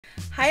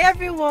Hi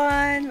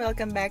everyone!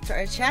 Welcome back to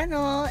our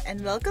channel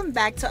and welcome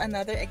back to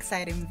another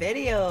exciting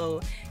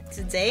video.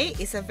 Today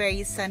is a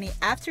very sunny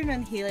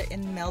afternoon here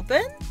in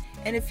Melbourne,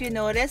 and if you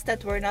notice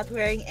that we're not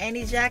wearing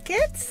any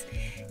jackets,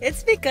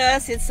 it's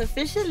because it's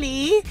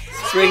officially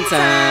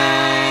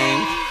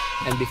springtime!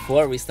 And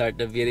before we start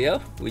the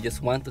video, we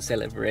just want to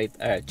celebrate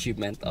our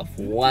achievement of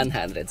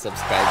 100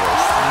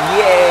 subscribers.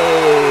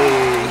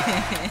 Yay!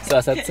 So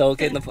as a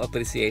token of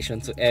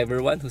appreciation to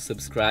everyone who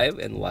subscribe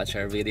and watch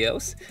our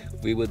videos,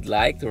 we would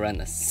like to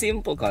run a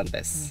simple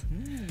contest.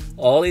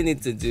 All you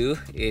need to do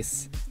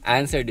is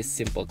answer this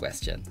simple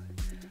question.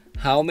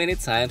 How many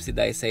times did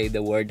I say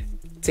the word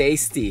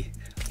tasty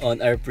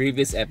on our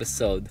previous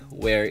episode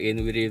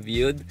wherein we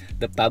reviewed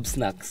the pub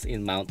snacks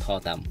in Mount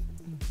Hotham?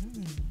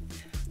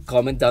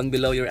 Comment down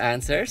below your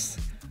answers,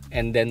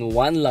 and then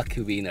one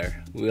lucky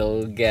winner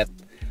will get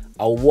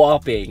a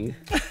whopping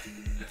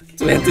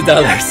 $20.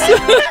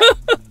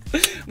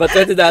 But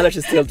 $20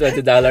 is still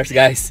 $20,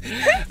 guys,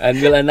 and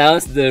we'll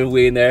announce the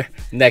winner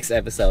next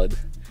episode.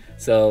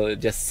 So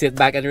just sit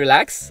back and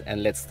relax,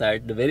 and let's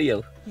start the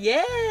video.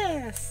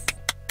 Yes!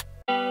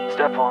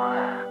 Step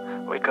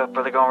 1, wake up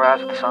early, gonna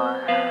rise with the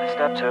sun.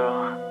 Step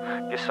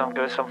 2, get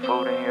some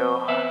food in you.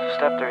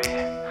 Step 3,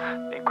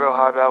 think real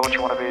hard about what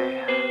you wanna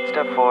be.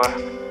 Step 4,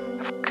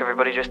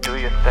 everybody just do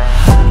your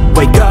thing.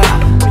 Wake up,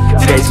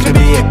 today's gonna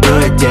be a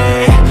good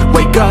day.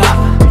 Wake up,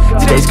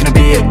 today's gonna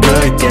be a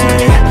good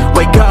day.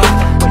 Wake up,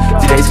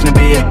 today's gonna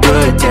be a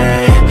good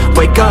day.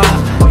 Wake up,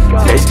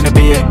 today's gonna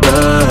be a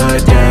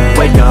good day.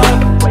 Wake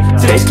up,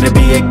 today's gonna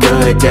be a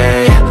good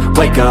day.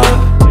 Wake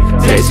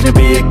up, today's gonna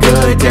be a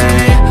good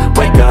day.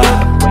 Wake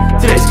up,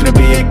 today's gonna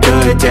be a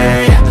good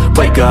day.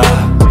 Wake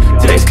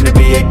up, today's gonna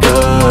be a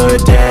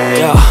good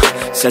day. Yo.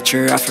 Set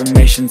your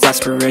affirmations,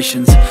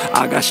 aspirations.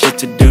 I got shit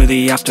to do,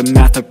 the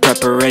aftermath of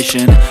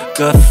preparation.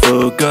 Good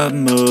food, good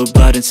mood,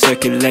 blood in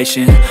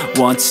circulation.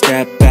 One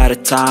step at a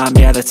time,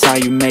 yeah, that's how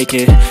you make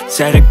it.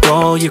 Set a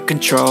goal you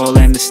control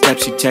and the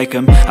steps you take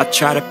them. I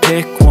try to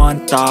pick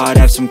one thought,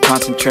 have some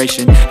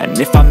concentration. And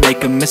if I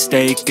make a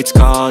mistake, it's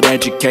called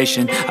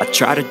education. I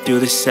try to do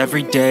this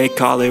every day,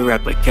 call it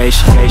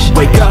replication.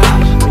 Wake up,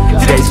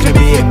 today's gonna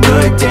be a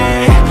good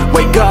day.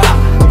 Wake up,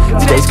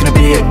 today's gonna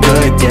be a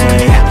good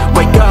day.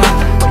 Wake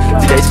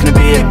up, today's gonna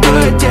be a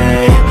good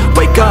day.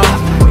 Wake up,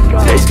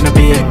 today's gonna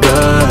be a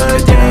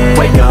good day.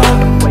 Wake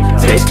up,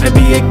 today's gonna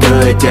be a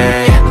good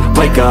day.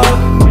 Wake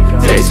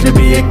up, today's gonna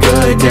be a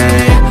good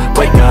day.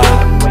 Wake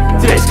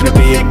up, today's gonna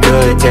be a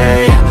good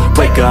day.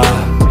 Wake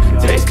up,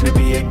 today's gonna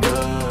be a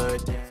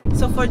good day.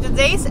 So for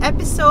today's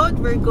episode,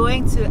 we're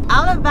going to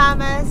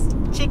Alabama's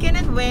Chicken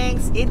and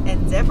Wings in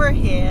Endeavor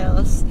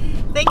Hills.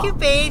 Thank you,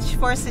 Paige,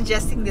 for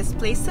suggesting this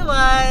place to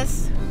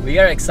us. We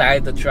are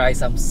excited to try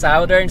some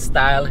southern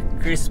style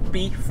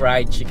crispy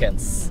fried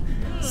chickens.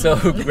 So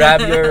grab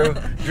your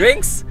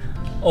drinks,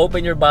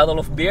 open your bottle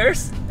of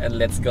beers, and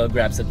let's go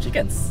grab some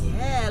chickens.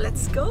 Yeah,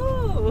 let's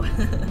go!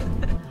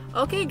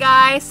 Okay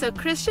guys, so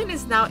Christian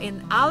is now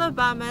in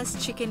Alabama's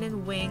Chicken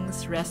and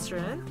Wings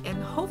restaurant, and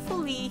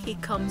hopefully he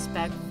comes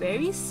back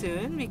very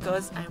soon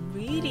because I'm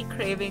really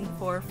craving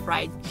for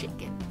fried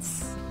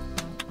chickens.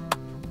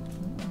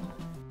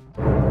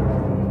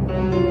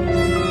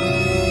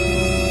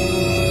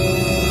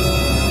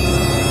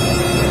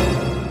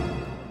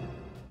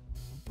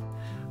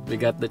 We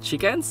got the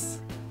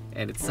chickens,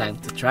 and it's time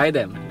to try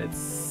them. Let's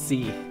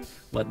see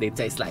what they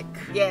taste like.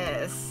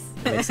 Yes!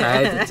 I'm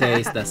excited to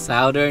taste the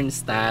southern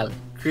style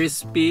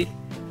crispy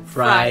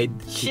fried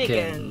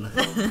chicken.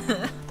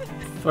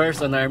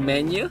 First on our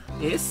menu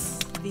is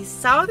the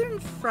southern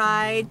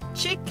fried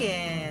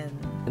chicken.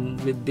 And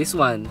with this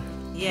one,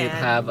 Yeah. it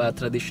have a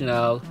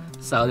traditional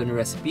southern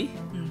recipe,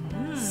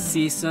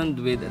 seasoned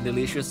with a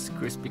delicious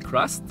crispy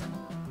crust,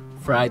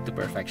 fried to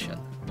perfection.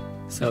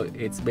 So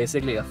it's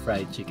basically a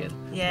fried chicken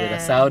with Yeah. a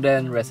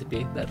southern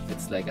recipe that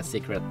it's like a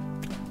secret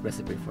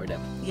recipe for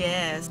them.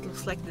 Yes,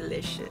 looks like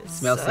delicious.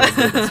 Smells so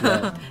good as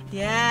well.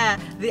 Yeah,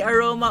 the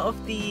aroma of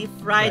the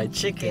fried Fried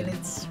chicken, chicken.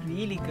 it's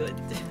really good.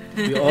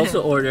 We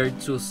also ordered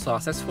 2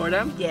 sauces for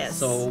them. Yes.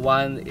 So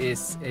one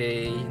is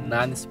a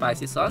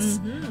non-spicy sauce,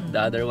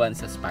 the other one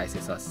is a spicy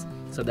sauce.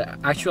 So the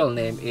actual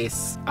name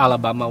is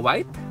Alabama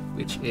White,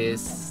 which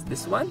is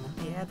this one,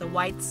 Yeah, the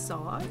white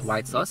sauce.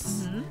 white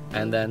sauce.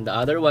 And then the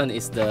other one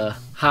is the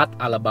Hot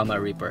Alabama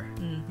Reaper.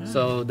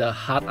 So the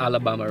Hot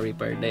Alabama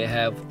Reaper, they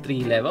have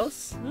 3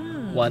 levels.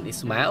 One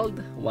is mild,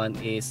 one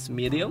is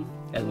medium,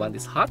 and one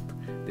is hot.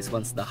 This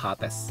one's the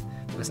hottest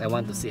because I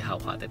want to see how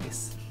hot it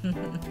is.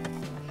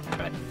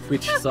 Right.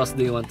 Which sauce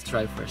do you want to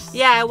try first?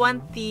 Yeah, I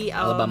want the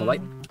Alabama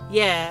White?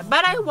 Yeah,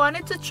 but I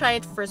wanted to try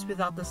it first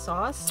without the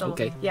sauce. So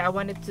Okay. yeah, I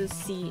wanted to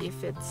see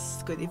if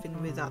it's good even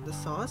without the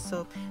sauce.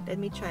 So let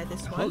me try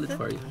this one. Hold it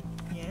for you.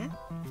 Yeah.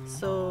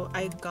 So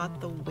I got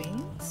the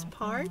wings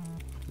part.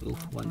 Ooh,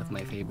 one of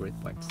my favorite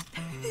parts.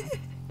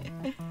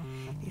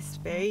 It's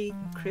very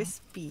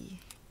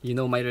crispy. You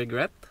know my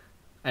regret?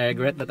 I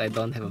regret that I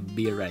don't have a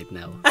beer right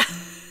now.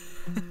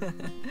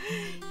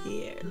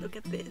 Here, look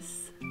at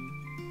this.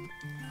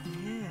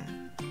 Yeah.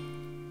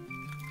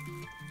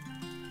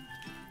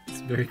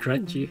 Very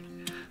crunchy.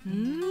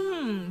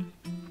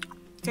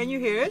 Can you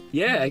hear it?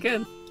 Yeah, I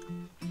can.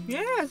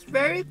 Yeah, it's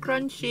very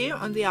crunchy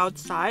on the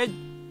outside,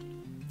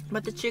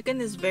 but the chicken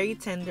is very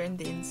tender in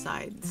the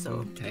inside,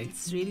 so Okay.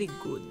 it's really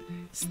good.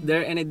 Is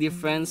there any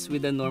difference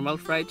with the normal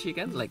fried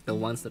chicken, like the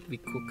ones that we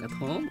cook at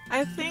home?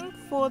 I think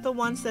for the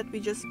ones that we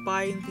just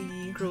buy in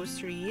the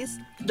groceries,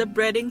 the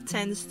breading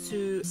tends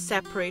to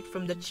separate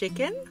from the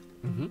chicken,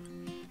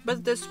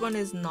 but this one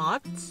is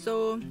not,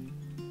 so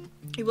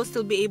you will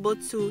still be able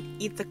to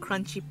eat the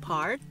crunchy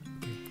part.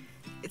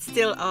 It's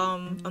still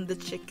on the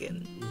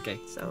chicken. Okay.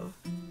 So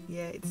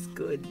yeah, it's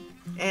good.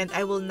 And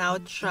I will now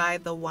try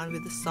the one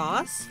with the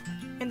sauce.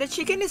 And the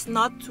chicken is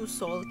not too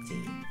salty.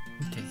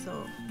 Okay.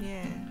 So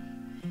yeah,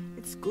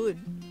 it's good.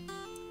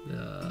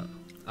 The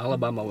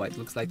Alabama white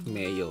looks like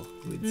mayo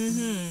with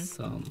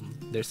some.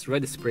 There's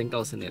red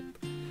sprinkles in it,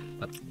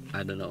 but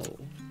I don't know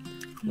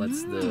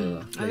what's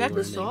the flavor. I like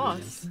the and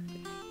sauce.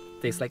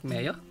 ingredients. Tastes like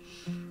mayo,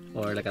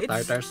 or like a It's-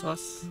 tartar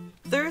sauce.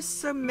 There's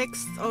a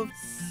mix of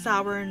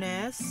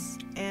sourness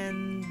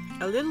and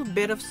a little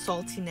bit of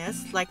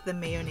saltiness, like the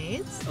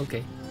mayonnaise.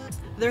 Okay.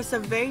 There's a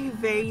very,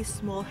 very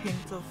small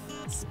hint of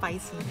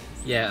spiciness,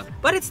 Yeah.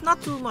 but it's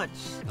not too much.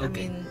 I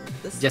Okay. mean,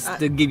 Just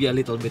to give you a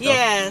little bit of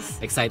yes,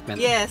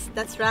 excitement. yes,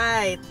 that's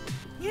right.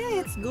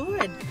 Yeah, it's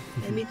good.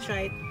 Let me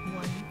try it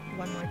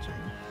one more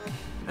time.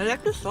 I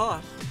like the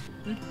sauce.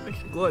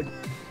 It's good.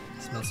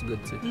 Smells good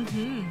too.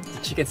 The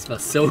chicken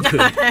smells so good.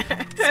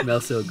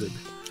 Smells so good.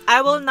 I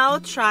will now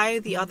try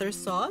the other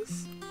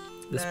sauce.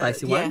 The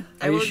spicy one?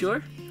 I Are you will- sure?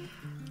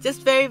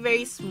 Just very,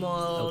 very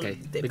small. Okay.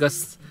 dip.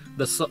 Because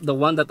the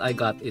one that I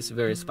got is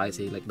very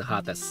spicy, like the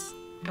hottest.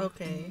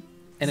 Okay.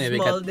 Anyway,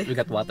 Small we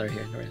got water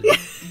here.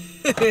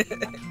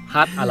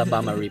 Hot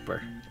Alabama Reaper.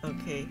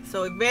 Okay.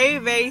 So very,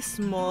 very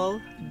small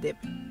dip.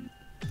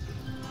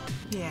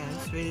 Yeah,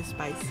 it's really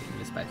spicy.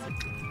 Really spicy.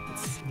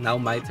 It's now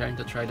my turn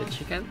to try the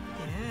chicken.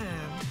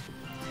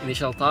 Yeah.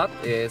 Initial thought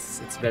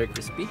is it's very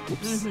crispy.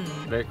 Oops.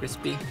 Very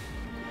crispy.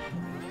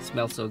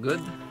 Smells so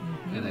good.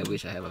 And I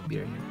wish I have a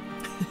beer here.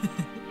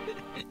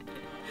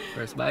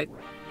 First bite.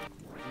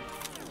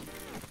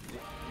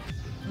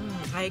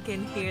 I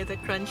can hear the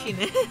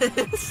crunchiness.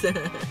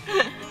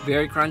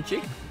 Very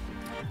crunchy.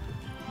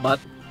 But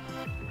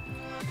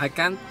I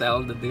can't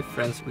tell the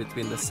difference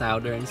between the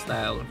southern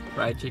style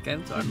fried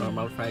chicken to our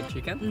normal fried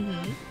chicken.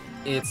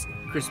 It's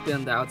crispy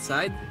on the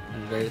outside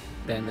and very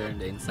tender on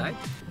the inside.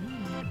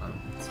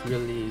 It's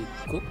really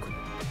cooked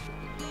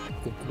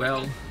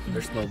well.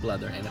 There's no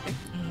blood or anything.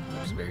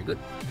 It's very good.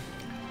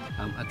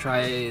 I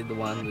tried the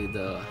one with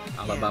the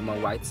Alabama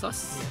white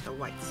sauce. Yeah, the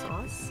white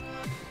sauce.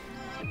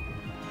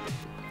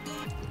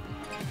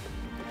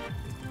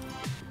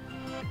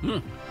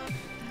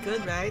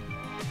 Good, right?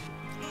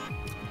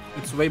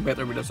 It's way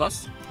better with the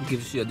sauce. It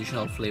gives you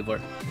additional flavor.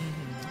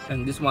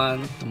 And this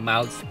one, the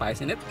mild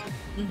spice in it.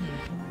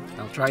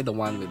 I'll try the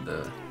one with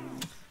the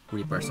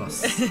Reaper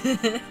sauce.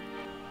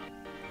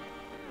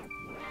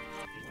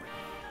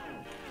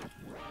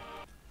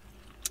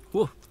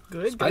 Whew,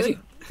 Good, spicy.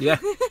 Yeah.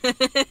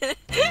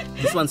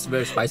 This one's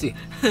very spicy.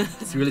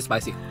 It's really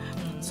spicy.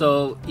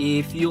 So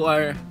if you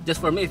are,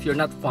 just for me, if you're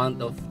not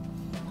fond of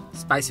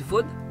spicy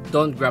food,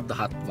 don't grab the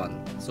hot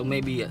one. So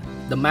maybe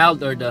the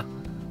mild or the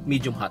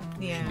medium hot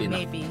Yeah, should be enough.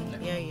 maybe.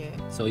 Yeah.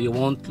 So you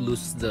won't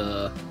lose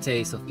the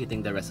taste of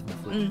eating the rest of the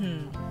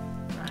food.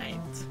 Right.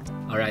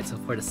 Alright, so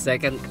for the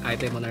second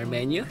item on our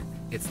menu,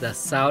 it's the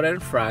southern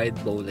fried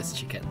boneless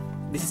chicken.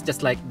 This is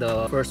just like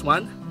the first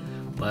one,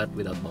 but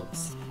without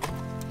bones.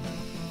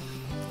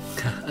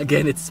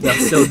 Again, it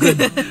smells so good.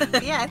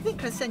 Yeah, I think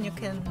Kristen, you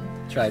can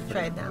Try it.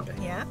 try it now. Okay.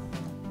 Yeah.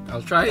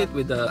 I'll try it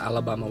with the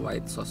Alabama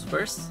white sauce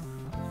first.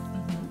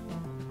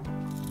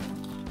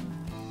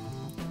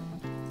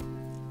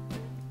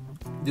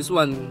 This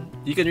one,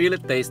 you can really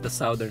taste the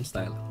southern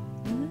style.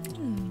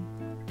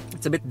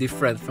 It's a bit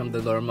different from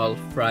the normal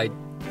fried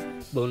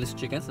boneless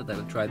chickens that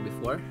I've tried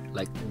before,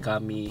 like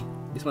gummy.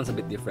 This one's a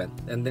bit different,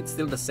 and it's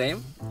still the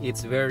same.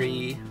 It's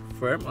very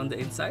firm on the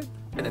inside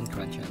and then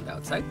crunchy on the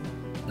outside.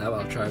 Now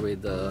I'll try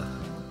with the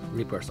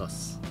Reaper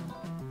sauce.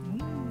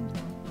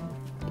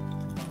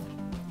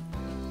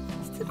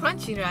 Still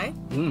crunchy, right?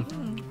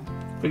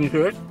 Can you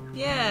hear it?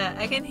 Yeah,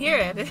 I can hear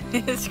it.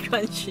 It's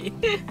crunchy.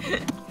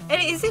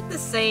 And is it the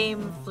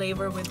same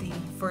flavor with the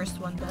first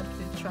one that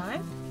we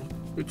tried?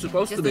 It's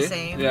supposed Just to be. the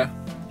same? Yeah.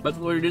 But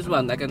for this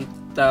one, I can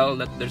tell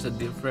that there's a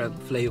different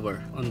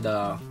flavor on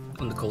the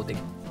coating.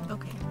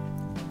 Okay.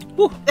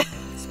 Woo!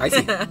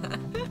 Spicy.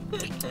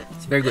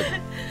 It's very good.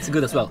 It's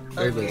good as well.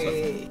 Very good as well.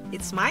 Okay.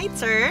 It's my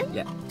turn.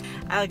 Yeah.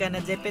 I'm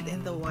gonna dip it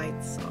in the white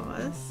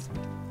sauce.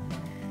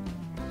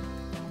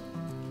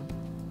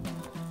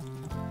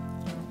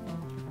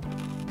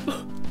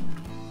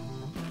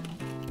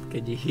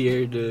 Can you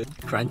hear the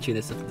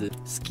crunchiness of the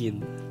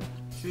skin?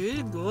 It's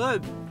really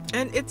good.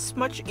 And it's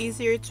much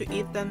easier to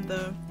eat than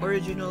the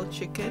original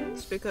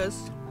chickens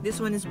because this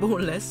one is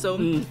boneless, so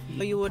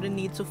you wouldn't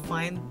need to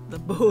find the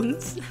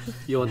bones.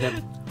 You won't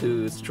have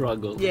to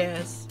struggle.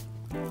 Yes.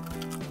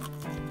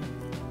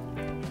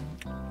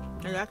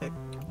 I like it.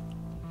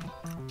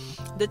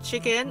 the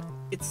chicken,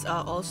 it's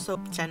also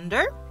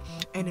tender,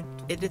 and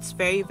it's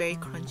very, very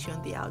crunchy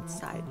on the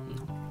outside.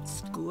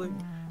 It's good.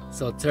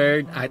 So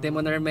third item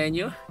on our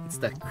menu, it's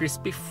the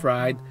crispy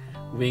fried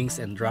wings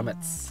and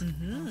drumettes.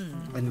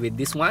 And with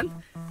this one,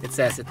 it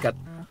says it got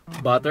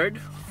buttered,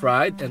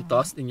 fried, and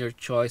tossed in your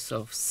choice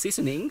of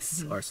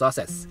seasonings or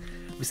sauces.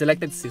 We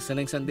selected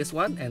seasonings on this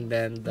one, and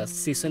then the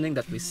seasoning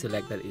that we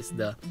selected is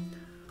the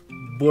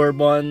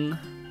Bourbon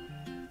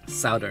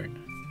Southern.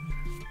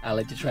 I'll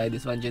let you try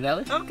this one,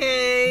 Janelle.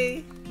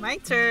 Okay, my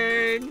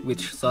turn.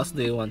 Which sauce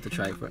do you want to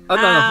try first? Oh,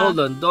 no, hold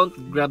on.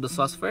 Don't grab the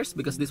sauce first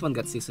because this one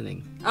got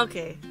seasoning.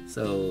 Okay.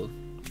 So,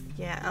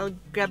 yeah, I'll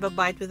grab a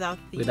bite without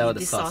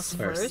the sauce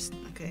first.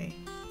 Okay.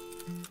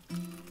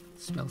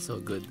 Smells so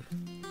good.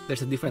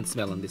 There's a different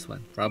smell on this one,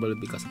 probably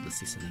because of the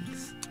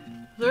seasonings.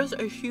 There's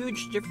a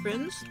huge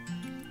difference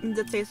in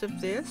the taste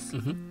of this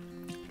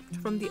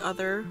from the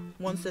other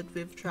ones that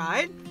we've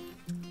tried.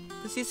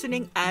 The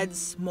seasoning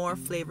adds more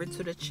flavor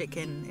to the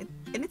chicken,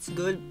 and it's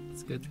good.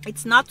 It's good.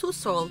 It's not too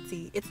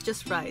salty. It's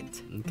just right.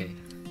 Okay.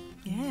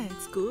 Yeah,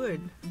 it's good.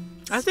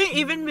 I think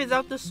even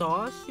without the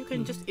sauce, you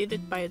can just eat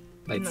it by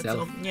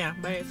itself. Yeah,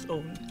 by its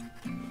own.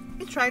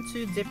 We try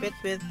to dip it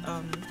with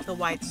the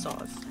white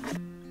sauce.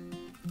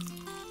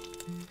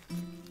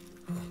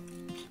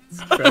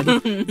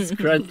 It's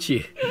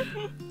crunchy.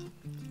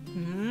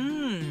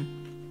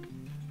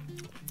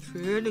 It's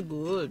really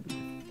good.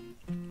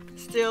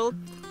 Still,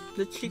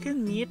 the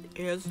chicken meat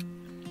is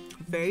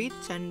very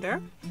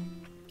tender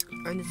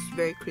and it's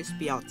very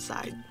crispy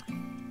outside.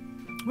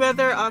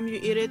 Whether you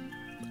eat it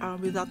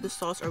without the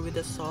sauce or with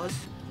the sauce,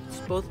 it's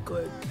both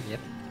good. Yep.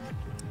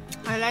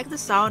 I like the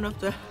sound of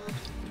the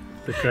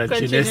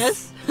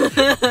crunchiness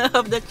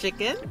of the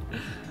chicken.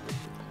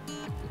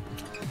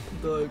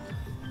 Good.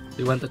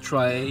 You want to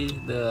try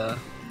the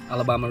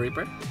Alabama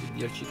Reaper with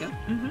your chicken?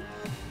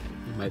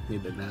 You might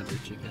need another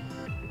chicken.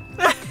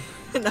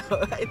 No,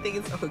 I think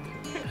it's all good.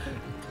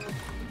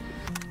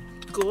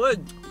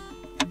 Good.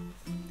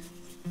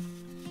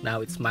 Now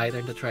it's my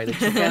turn to try the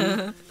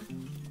chicken.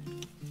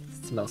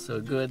 It smells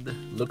so good.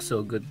 Looks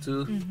so good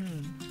too.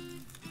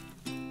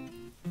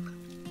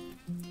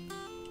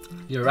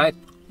 You're right.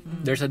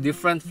 There's a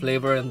different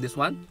flavor in this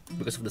one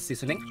because of the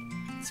seasoning.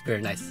 It's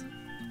very nice.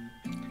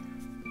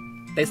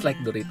 Tastes like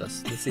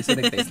Doritos. The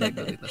seasoning tastes like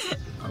Doritos.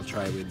 I'll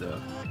try with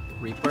the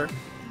Reaper.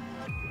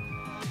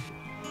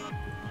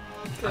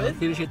 Good. I'll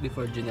finish it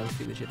before Janelle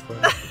finish it for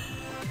us.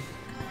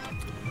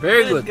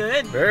 Very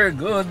good. Very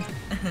good.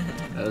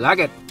 I like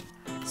it.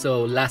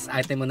 So last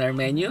item on our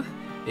menu,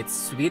 it's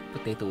sweet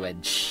potato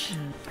wedge.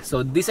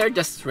 So these are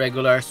just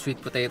regular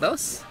sweet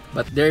potatoes,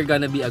 but they're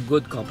gonna be a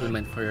good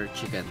complement for your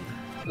chicken.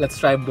 Let's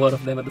try both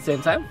of them at the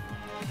same time.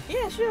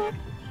 Yeah, sure.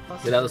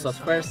 Without the sauce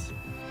first.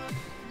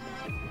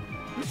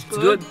 It's It's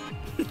good.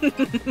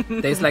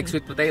 Tastes like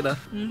sweet potato.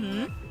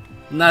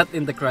 Not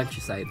in the crunchy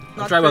side.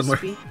 I'll try one more.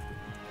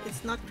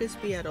 It's not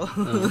crispy at all.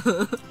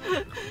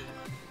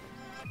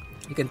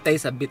 You can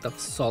taste a bit of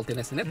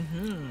saltiness in it,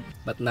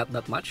 but not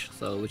that much.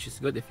 So, which is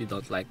good if you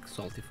don't like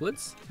salty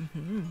foods.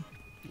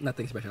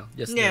 Nothing special.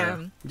 Just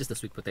the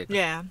sweet potato.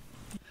 Yeah.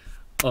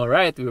 All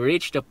right, we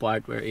reached the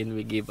part wherein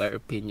we give our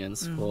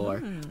opinions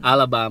for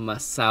Alabama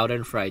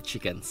Southern Fried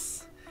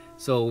Chickens.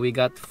 So we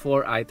got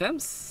 4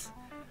 items.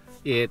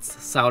 It's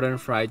Southern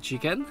Fried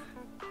Chicken,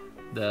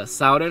 the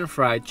Southern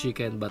Fried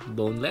Chicken but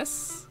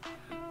boneless,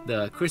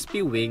 the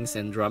crispy wings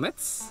and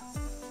drumettes,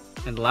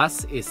 and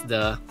last is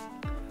the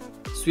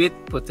sweet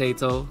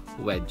potato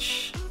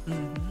wedge.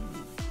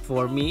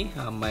 For me,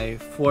 my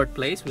 4th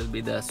place will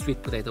be the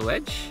sweet potato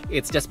wedge.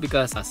 It's just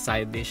because a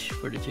side dish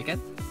for the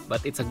chicken,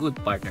 but it's a good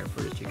partner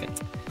for the chicken.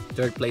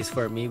 3rd place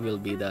for me will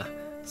be the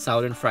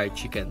Southern Fried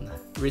Chicken.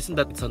 The reason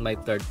that it's on my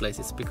 3rd place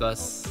is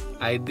because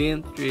I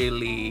didn't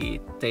really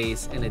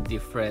taste any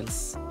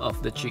difference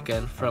of the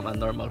chicken from a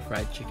normal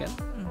fried chicken.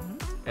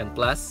 And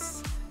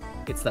plus,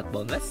 it's not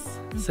boneless.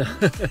 So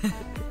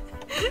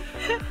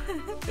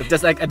it's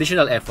just like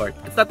additional effort.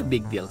 It's not a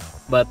big deal.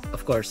 But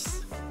of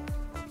course,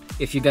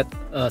 if you get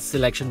a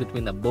selection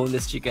between a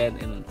boneless chicken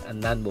and a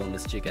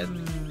non-boneless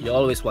chicken, you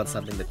always want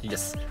something that you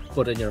just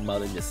put in your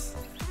mouth and just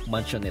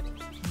munch on it.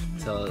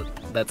 So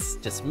that's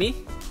just me.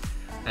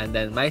 And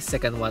then my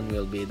 2nd one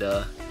will be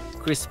the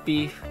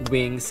crispy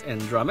wings and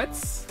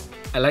drumettes.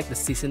 I like the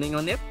seasoning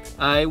on it.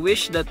 I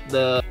wish that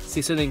the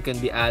seasoning can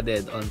be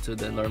added onto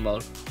the normal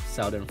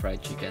Southern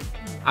Fried Chicken.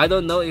 I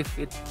don't know if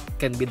it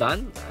can be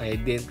done. I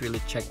didn't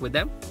really check with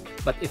them.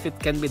 But if it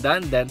can be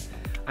done, then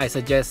I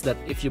suggest that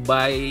if you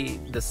buy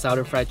the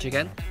Southern Fried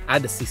Chicken,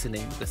 add the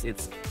seasoning because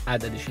it's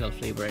add additional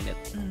flavor in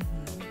it.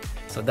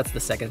 So that's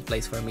the 2nd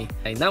place for me.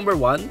 My number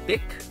 1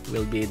 pick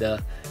will be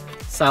the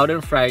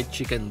Southern Fried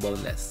Chicken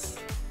boneless.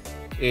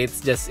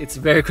 It's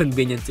very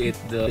convenient to eat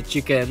the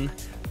chicken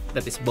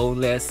that is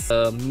boneless.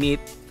 The meat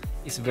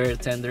is very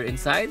tender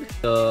inside.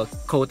 The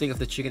coating of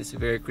the chicken is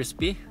very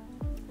crispy.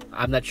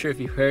 I'm not sure if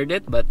you heard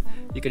it, but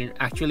you can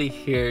actually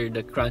hear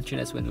the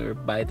crunchiness when we're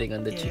biting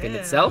on the chicken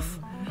itself.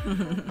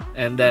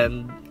 And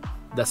then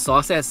the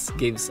sauces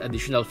gives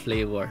additional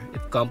flavor.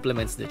 It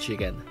complements the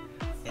chicken.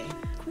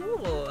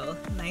 Cool. well,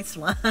 nice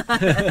one.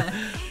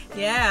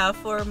 Yeah,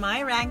 for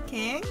my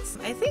rankings,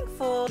 I think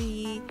for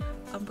the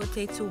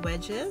potato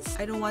wedges,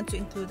 I don't want to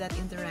include that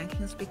in the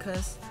rankings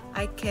because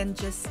I can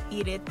just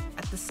eat it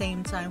at the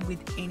same time with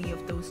any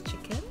of those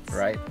chickens.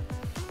 Right.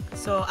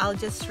 So I'll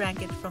just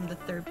rank it from the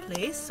third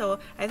place. So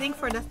I think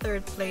for the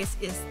third place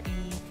is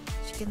the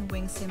chicken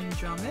wings and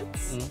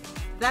drumettes.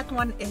 That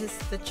one is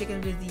the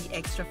chicken with the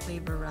extra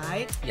flavor,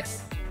 right?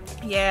 Yes.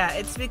 Yeah,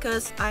 it's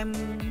because I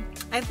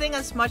think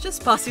as much as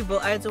possible,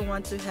 I don't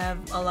want to have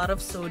a lot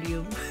of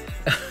sodium.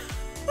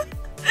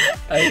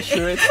 Are you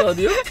sure it's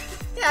sodium?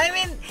 Yeah, I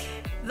mean,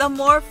 the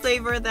more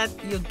flavor that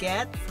you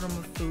get from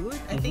a food,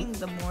 I think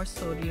the more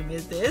sodium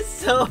it is.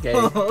 So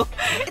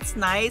it's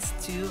nice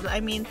too. I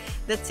mean,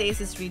 the taste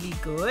is really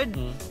good.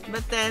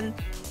 But then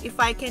if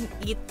I can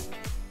eat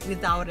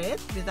without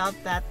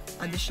that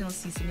additional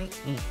seasoning,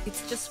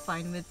 it's just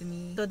fine with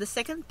me. So the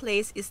second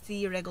place is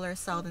the regular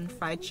southern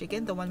fried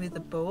chicken, the one with the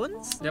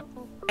bones. Yep.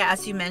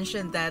 As you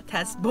mentioned, that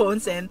has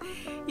bones, and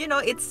you know,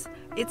 it's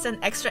an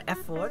extra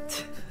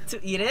effort to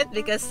eat it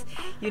because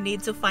you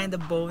need to find the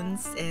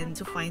bones and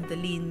to find the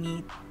lean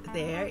meat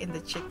there in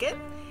the chicken.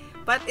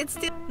 But it's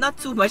still not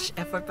too much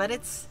effort, but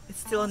it's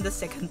still on the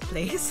second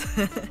place.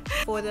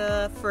 For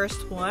the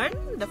first one,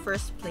 the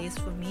first place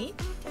for me,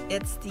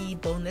 it's the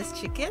boneless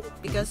chicken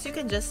because you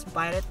can just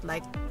bite it,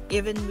 like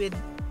even with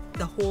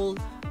that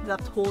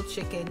whole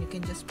chicken, you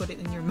can just put it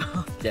in your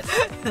mouth. Yes.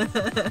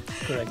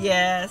 Correct.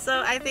 Yeah,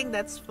 so I think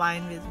that's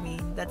fine with me.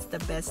 That's the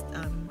best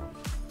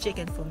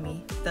chicken for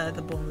me, the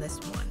boneless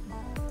one.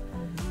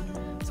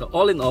 So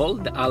all in all,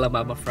 the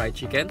Alabama fried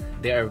chicken,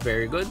 they are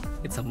very good.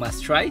 It's a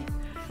must try.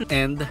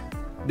 And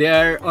they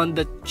are on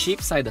the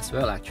cheap side as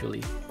well,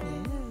 actually.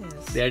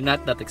 Yes. They're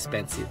not that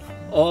expensive.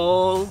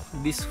 All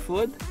this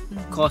food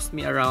cost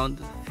me around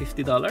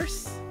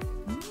 $50.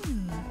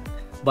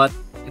 But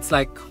it's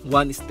like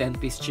one is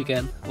 10-piece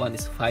chicken, one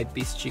is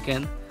 5-piece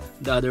chicken,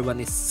 the other one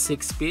is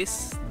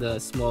 6-piece, the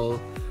small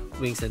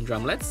wings and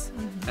drumettes.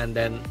 And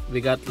then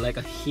we got like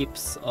a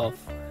heaps of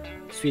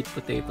sweet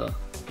potato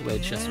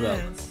wedge as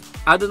well.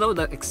 I don't know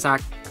the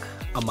exact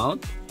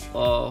amount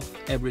of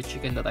every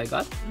chicken that I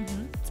got.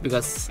 It's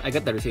because I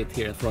got the receipt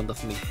here in front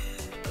of me.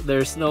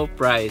 There's no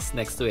price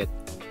next to it,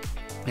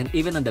 and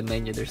even on the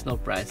menu there's no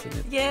price in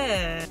it.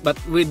 Yeah. But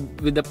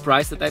with the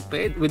price that I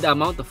paid, with the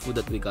amount of food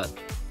that we got,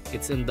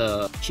 it's in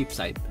the cheap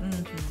side.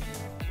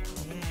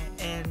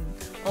 Yeah, and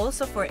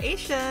also for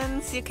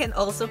Asians, you can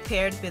also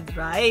pair it with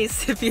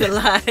rice if you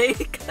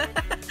like.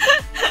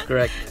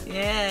 Correct.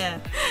 Yeah.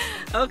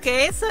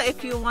 Okay, so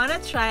if you want to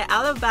try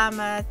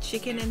Alabama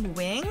chicken and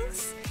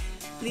wings,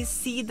 please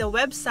see the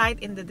website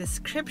in the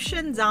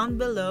description down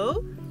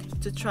below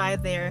to try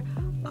their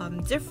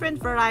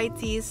different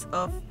varieties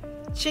of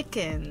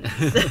chicken.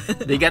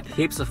 They got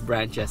heaps of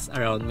branches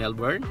around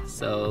Melbourne,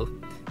 so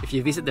if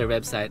you visit their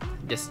website,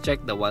 just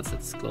check the ones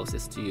that's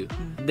closest to you.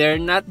 They're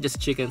not just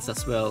chickens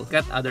as well.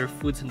 Got other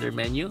foods in their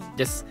menu.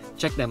 Just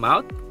check them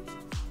out.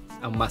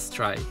 A must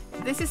try.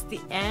 This is the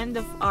end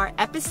of our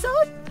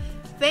episode.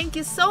 Thank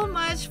you so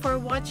much for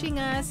watching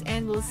us,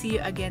 and we'll see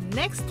you again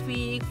next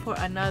week for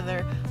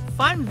another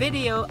fun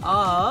video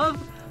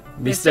of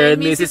Mr.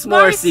 and Mrs.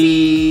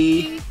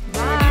 Morcy.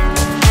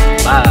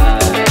 Bye. Bye.